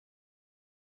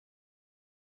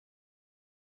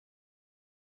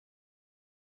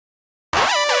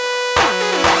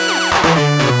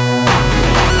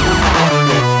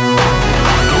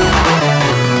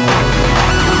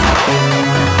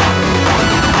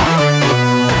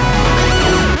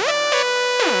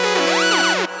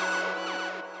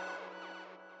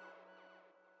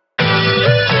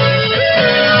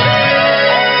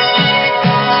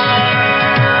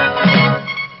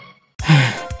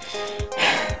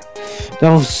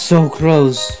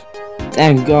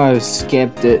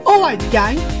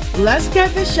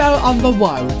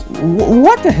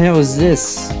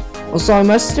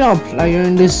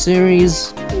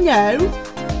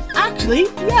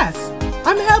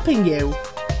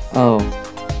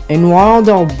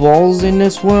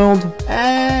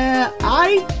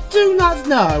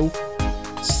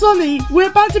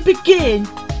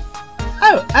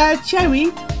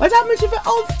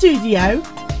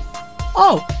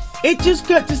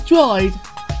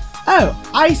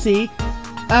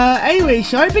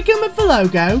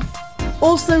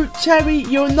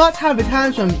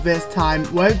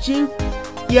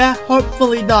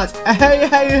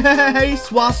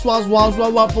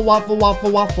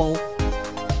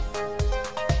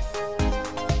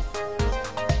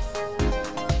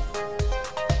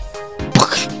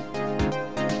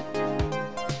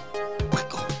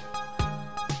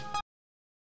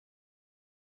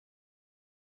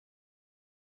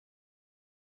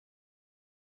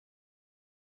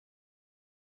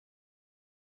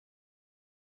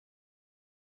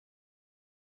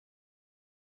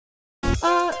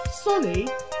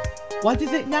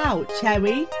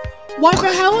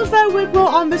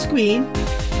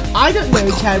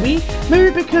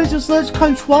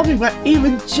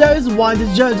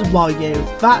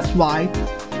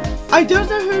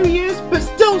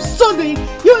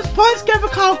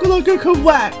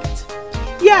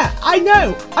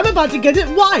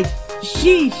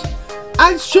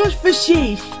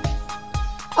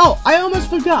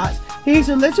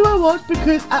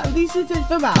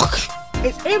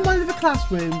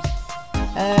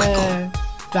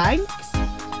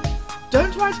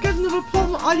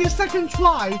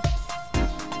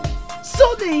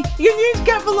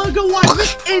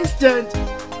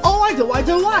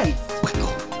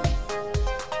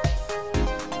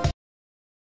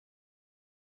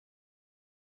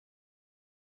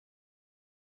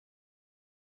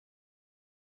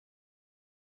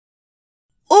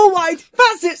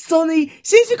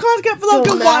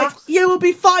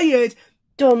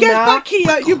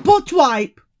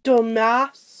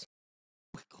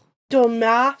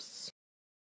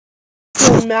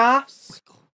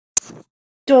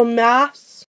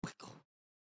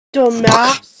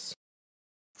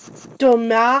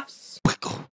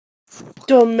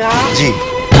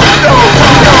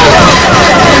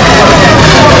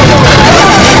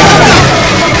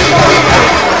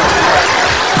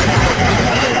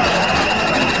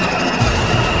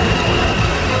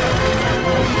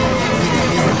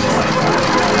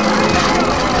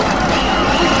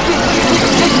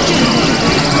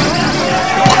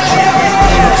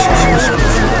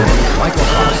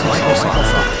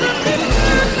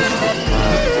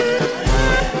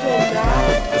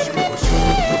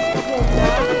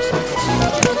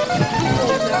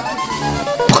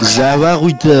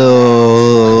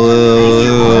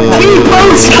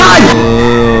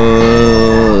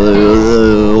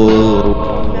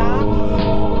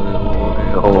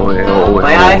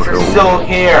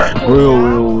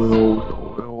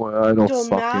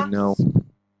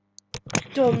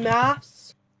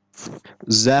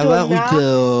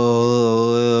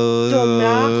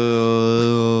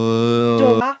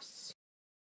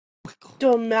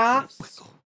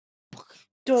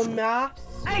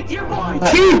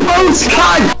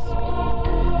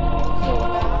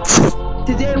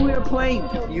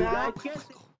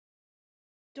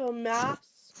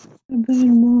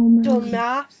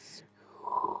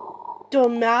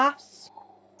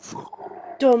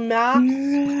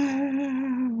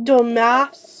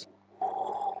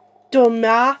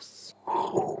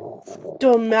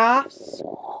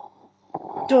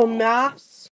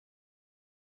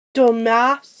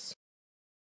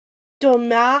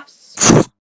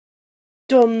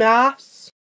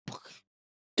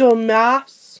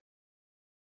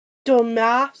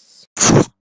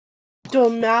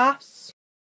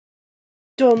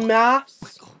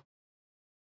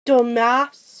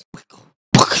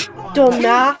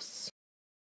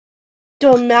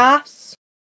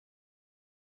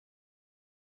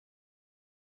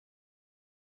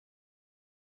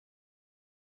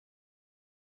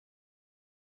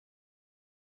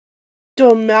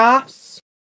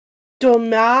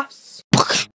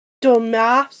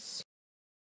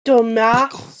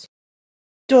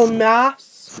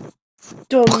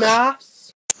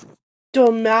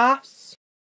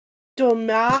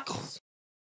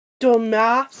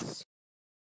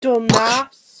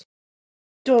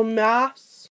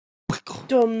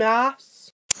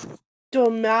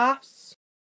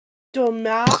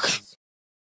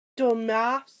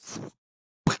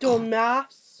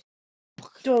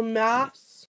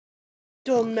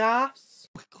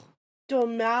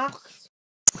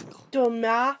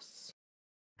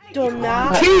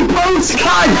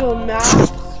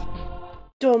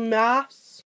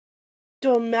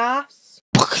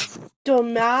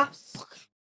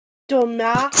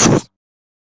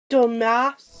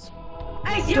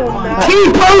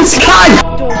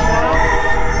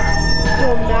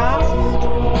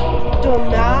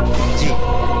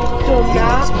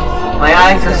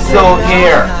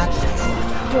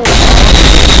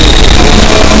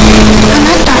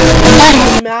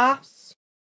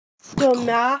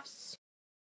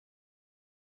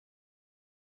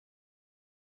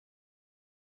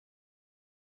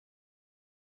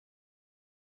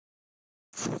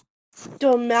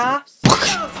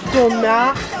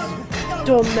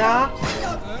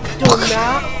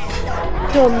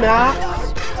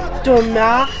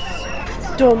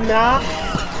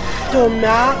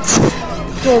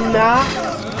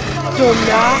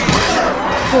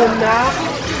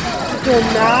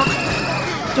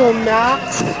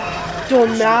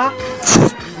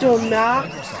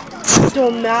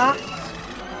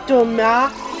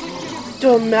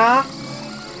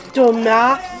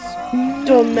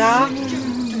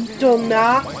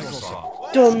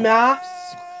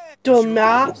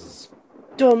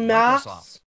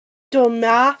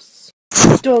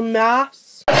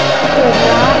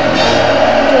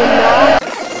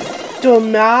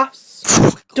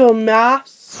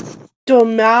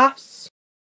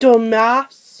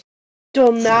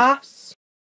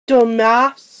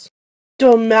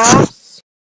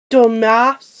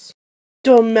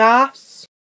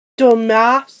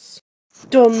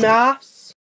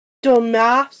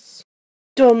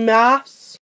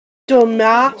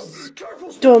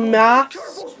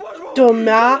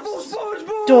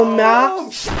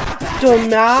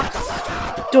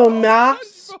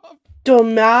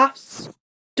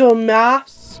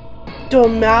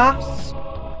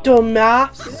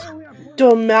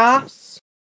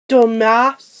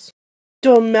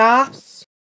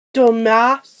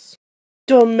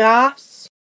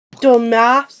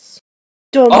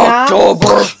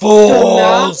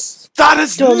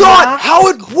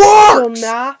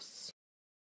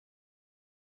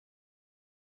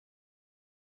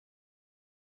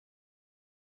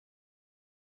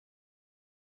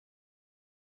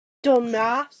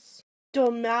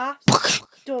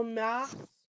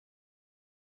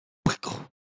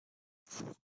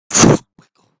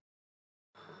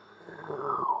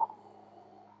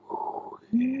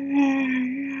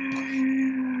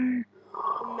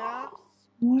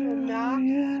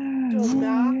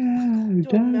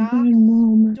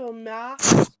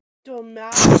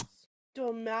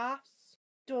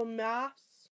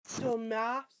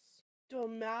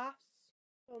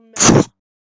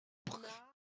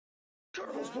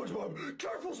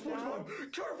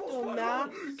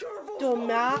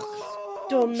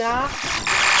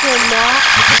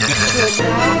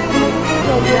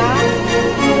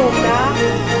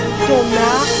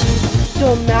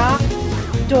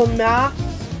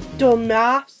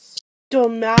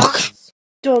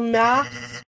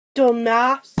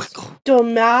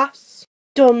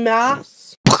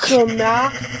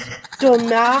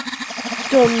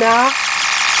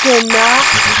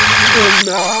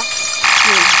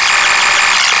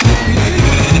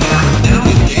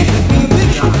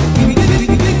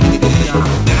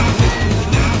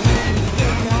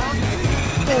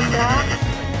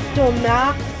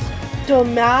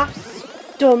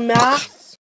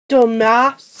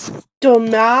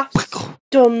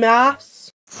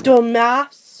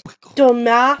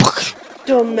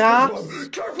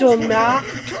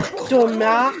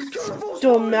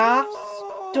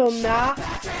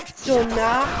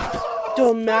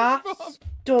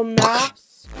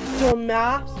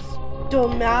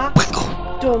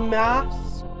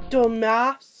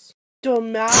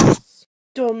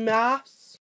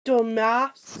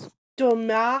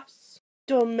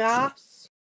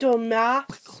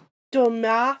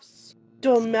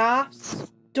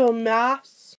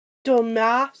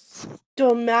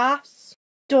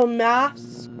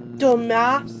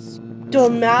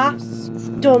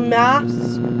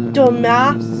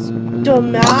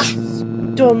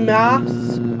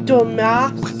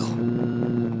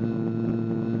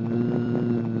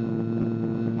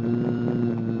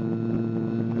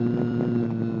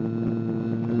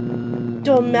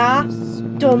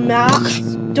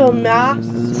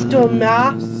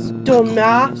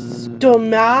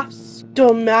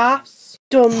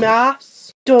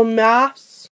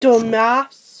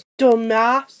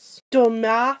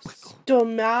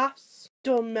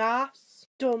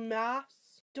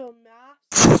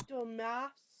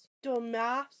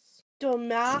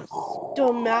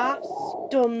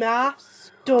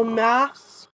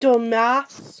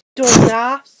dumbass,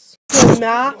 dumbass,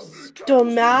 dumbass,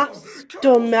 dumbass,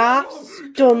 dumbass,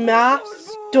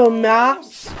 dumbass,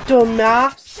 dumbass,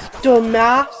 dumbass,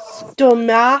 dumbass,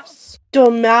 dumbass,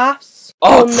 dumbass.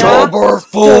 October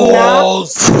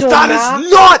Fools! That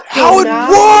is not how it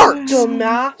works!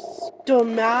 Dumbass,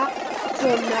 dumbass,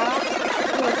 dumbass,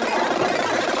 dumbass.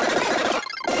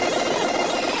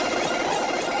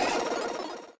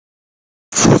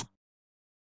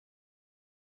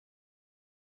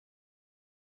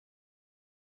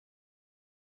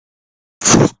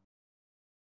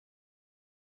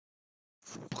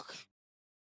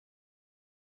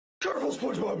 Careful,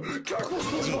 SpongeBob! Careful,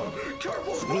 SpongeBob!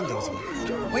 Careful,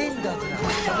 SpongeBob! Windows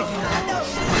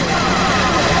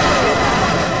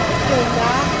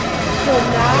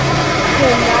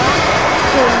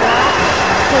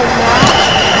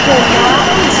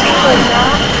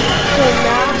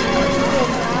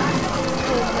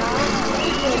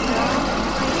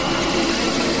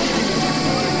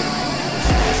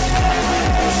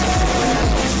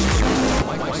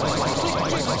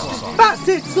That's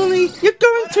it, Sully! You're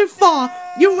going too far!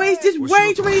 You wasted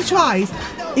way too many tries!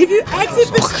 If you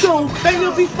exit the school, then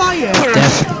you'll be fired!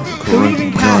 Who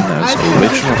even cares? I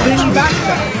just bring you back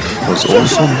there! Was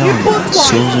also known as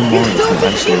Susan Morris from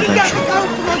Axel Adventure.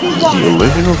 The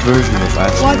original version of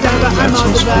Axel was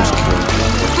Axel's first character.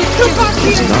 Was not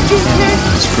his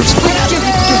first character.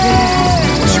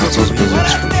 Axel's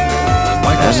Basics Mod.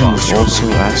 Adam was also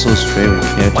Axel's favorite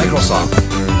character. Microsoft.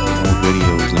 More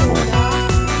videos and more.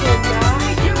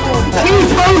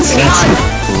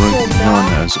 Currently known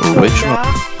as original.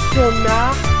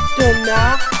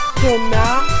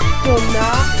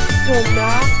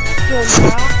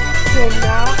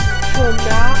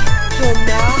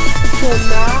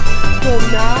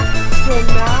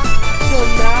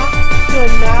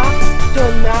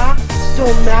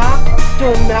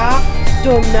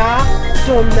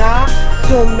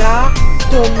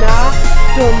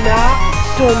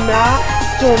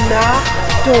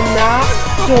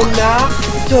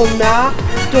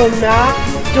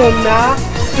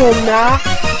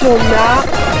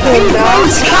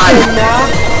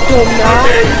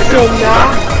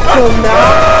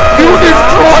 You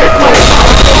destroyed my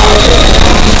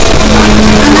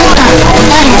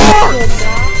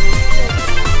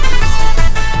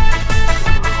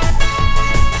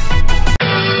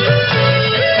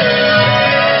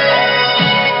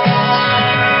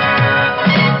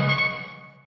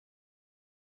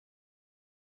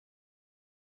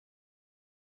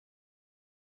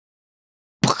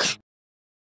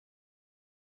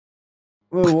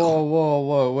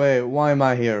Wait, why am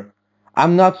I here?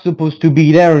 I'm not supposed to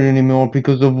be there anymore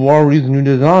because of Warrior's new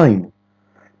design.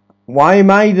 Why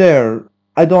am I there?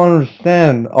 I don't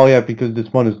understand. Oh yeah, because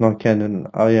this one is not canon.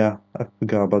 Oh yeah, I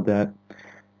forgot about that.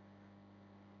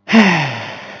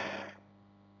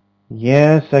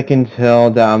 Yes, I can tell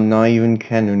that I'm not even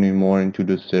canon anymore into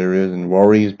the series, and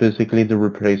Warrior is basically the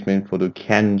replacement for the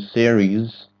canon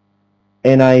series.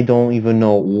 And I don't even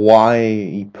know why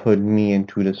he put me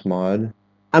into this mod.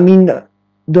 I mean,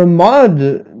 the mod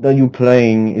that you're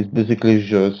playing is basically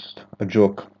just a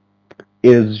joke.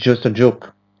 It's just a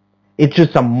joke. It's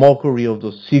just a mockery of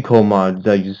those sequel mods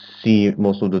that you see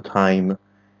most of the time,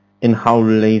 and how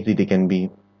lazy they can be.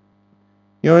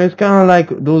 You know, it's kind of like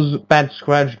those bad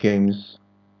Scratch games.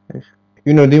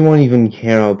 You know, they won't even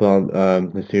care about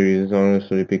the series,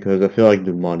 honestly, because I feel like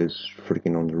the mod is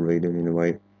freaking underrated in a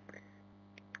way.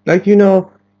 Like, you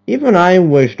know, even I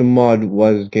wish the mod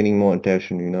was getting more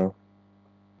attention, you know.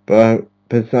 But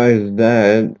besides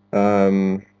that,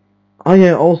 oh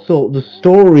yeah, also, the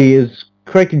story is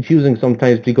quite confusing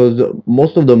sometimes because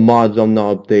most of the mods are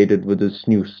not updated with this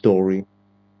new story.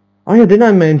 Oh yeah, didn't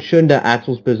I mention that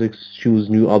Axel's Basics Shoes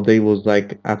new update was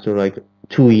like after like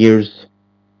 2 years?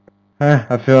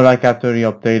 I feel like after the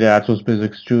update Axel's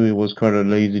Basics 2, it was kind of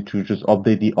lazy to just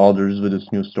update the others with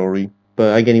this new story.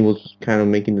 But again, he was kind of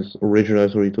making this original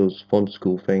Doritos fun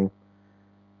school thing.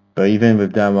 But even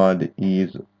with that mod,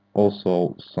 he's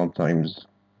also sometimes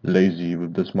lazy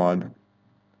with this mod.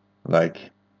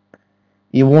 Like,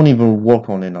 he won't even work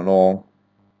on it at all.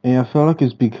 And I feel like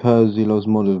it's because he lost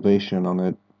motivation on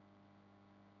it.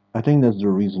 I think that's the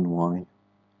reason why.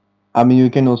 I mean, you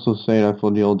can also say that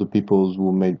for the older people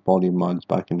who made Baldi mods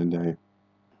back in the day.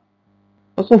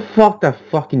 Also, fuck that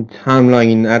fucking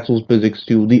timeline in Axel's Basics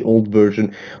 2, the old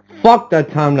version. Fuck that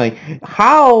timeline.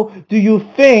 How do you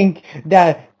think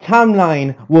that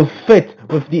timeline will fit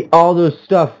with the other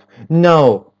stuff?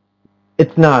 No.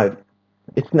 It's not.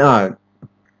 It's not.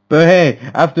 But hey,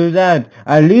 after that,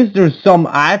 at least there's some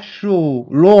actual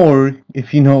lore,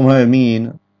 if you know what I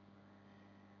mean.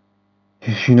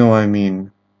 If you know what I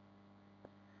mean.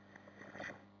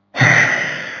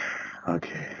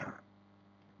 Okay.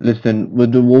 Listen,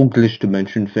 with the whole glitch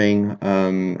dimension thing,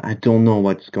 I don't know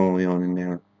what's going on in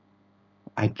there.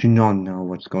 I do not know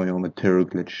what's going on with Terror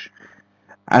Glitch.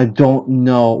 I don't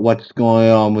know what's going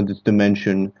on with this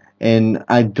dimension, and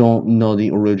I don't know the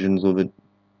origins of it.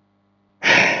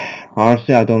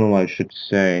 Honestly, I don't know what I should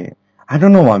say. I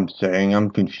don't know what I'm saying. I'm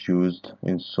confused,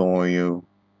 and so are you.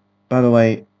 By the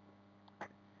way,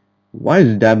 what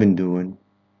is Devin doing?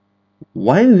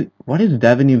 What is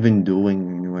Devin even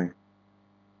doing anyway?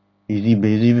 Is he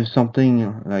busy with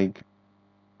something? Like,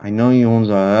 I know he owns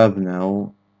a hub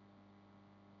now,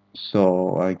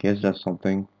 so I guess that's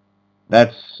something.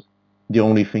 That's the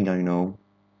only thing I know.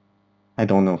 I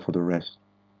don't know for the rest.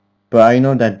 But I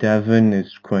know that Devin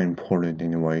is quite important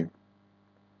anyway.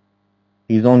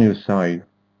 He's on your side.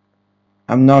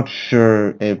 I'm not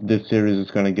sure if this series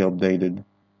is gonna get updated.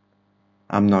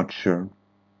 I'm not sure.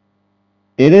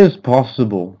 It is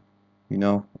possible, you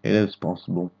know, it is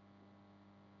possible.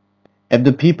 If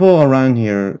the people around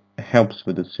here helps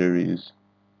with the series,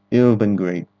 it would have been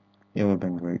great. It would have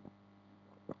been great.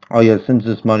 Oh yeah, since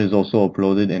this mod is also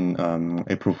uploaded in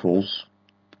April Fool's.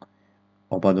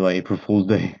 Oh, by the way, April Fool's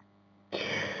Day.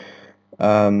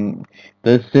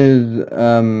 This is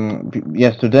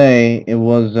yesterday. It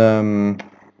was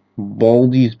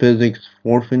Baldis Basics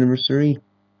 4th anniversary.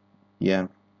 Yeah,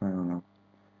 I don't know.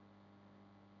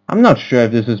 I'm not sure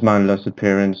if this is my last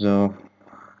appearance though.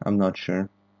 I'm not sure,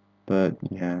 but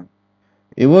yeah.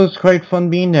 It was quite fun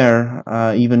being there,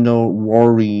 even though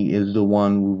Rory is the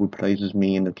one who replaces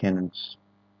me in the cannons.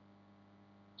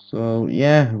 So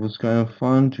yeah, it was kind of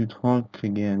fun to talk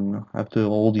again after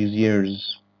all these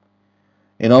years.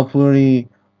 And hopefully,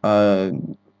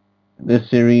 this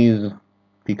series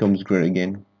becomes great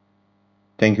again.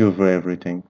 Thank you for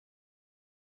everything.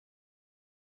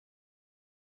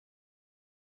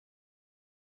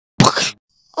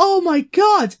 Oh my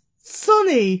god!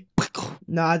 Sonny!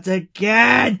 Not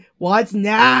again! What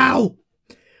now?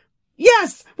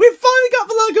 Yes! We finally got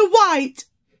the logo white!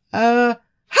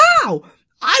 How?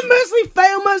 I mostly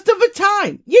fail most of the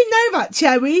time! You know that,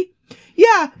 Cherry!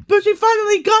 Yeah, but we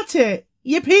finally got it!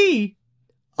 Yippee!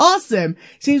 Awesome!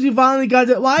 Seems we finally got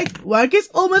it right. Work is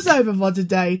almost over for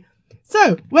today.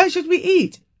 So, where should we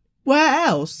eat? Where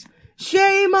else?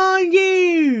 Shame on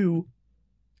you!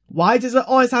 Why does it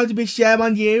always have to be shame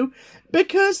on you?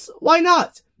 Because, why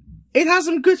not? It has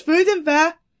some good food in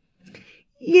there.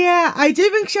 Yeah, I do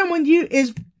think Shame on You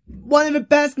is one of the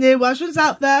best new restaurants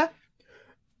out there.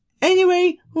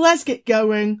 Anyway, let's get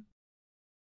going.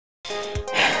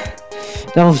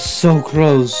 That was so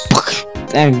close.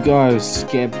 Thank God I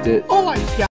skipped it. Oh my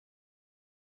god.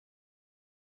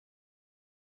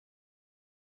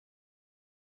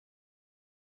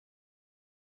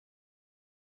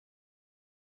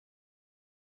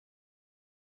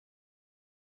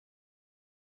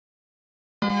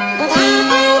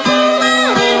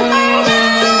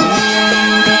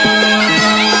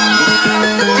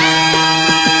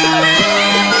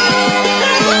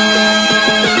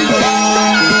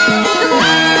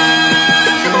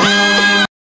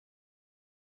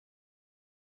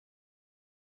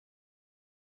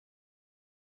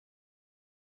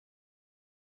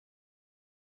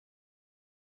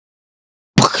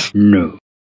 No.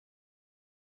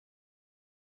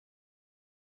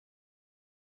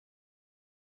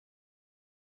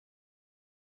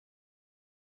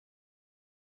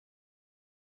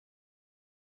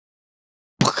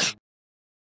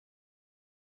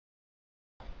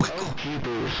 Oh,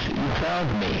 Jeepers, you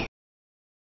found me.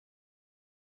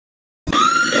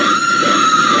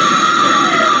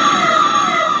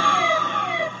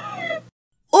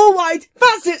 Alright,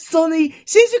 that's it, Sonny.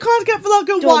 Since you can't get the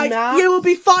logo white, you will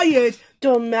be fired.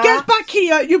 Dumbass. Get back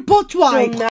here, you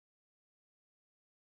buttwine.